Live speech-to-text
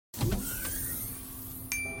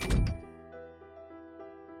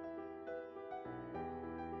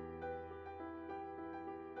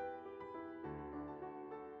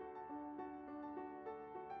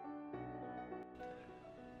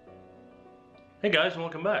Hey guys,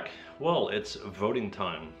 welcome back. Well, it's voting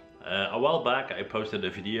time. A while back I posted a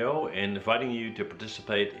video inviting you to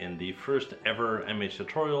participate in the first ever MH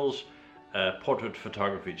Tutorials Portrait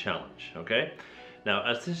Photography Challenge, okay? Now,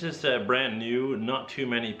 as this is brand new, not too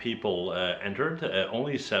many people entered,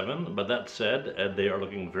 only 7, but that said, they are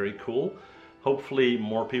looking very cool. Hopefully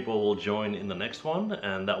more people will join in the next one,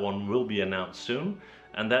 and that one will be announced soon.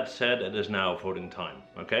 And that said, it is now voting time,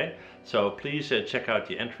 okay? So please check out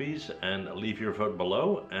the entries and leave your vote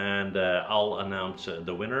below, and I'll announce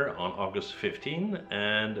the winner on August 15,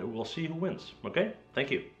 and we'll see who wins, okay?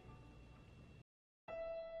 Thank you.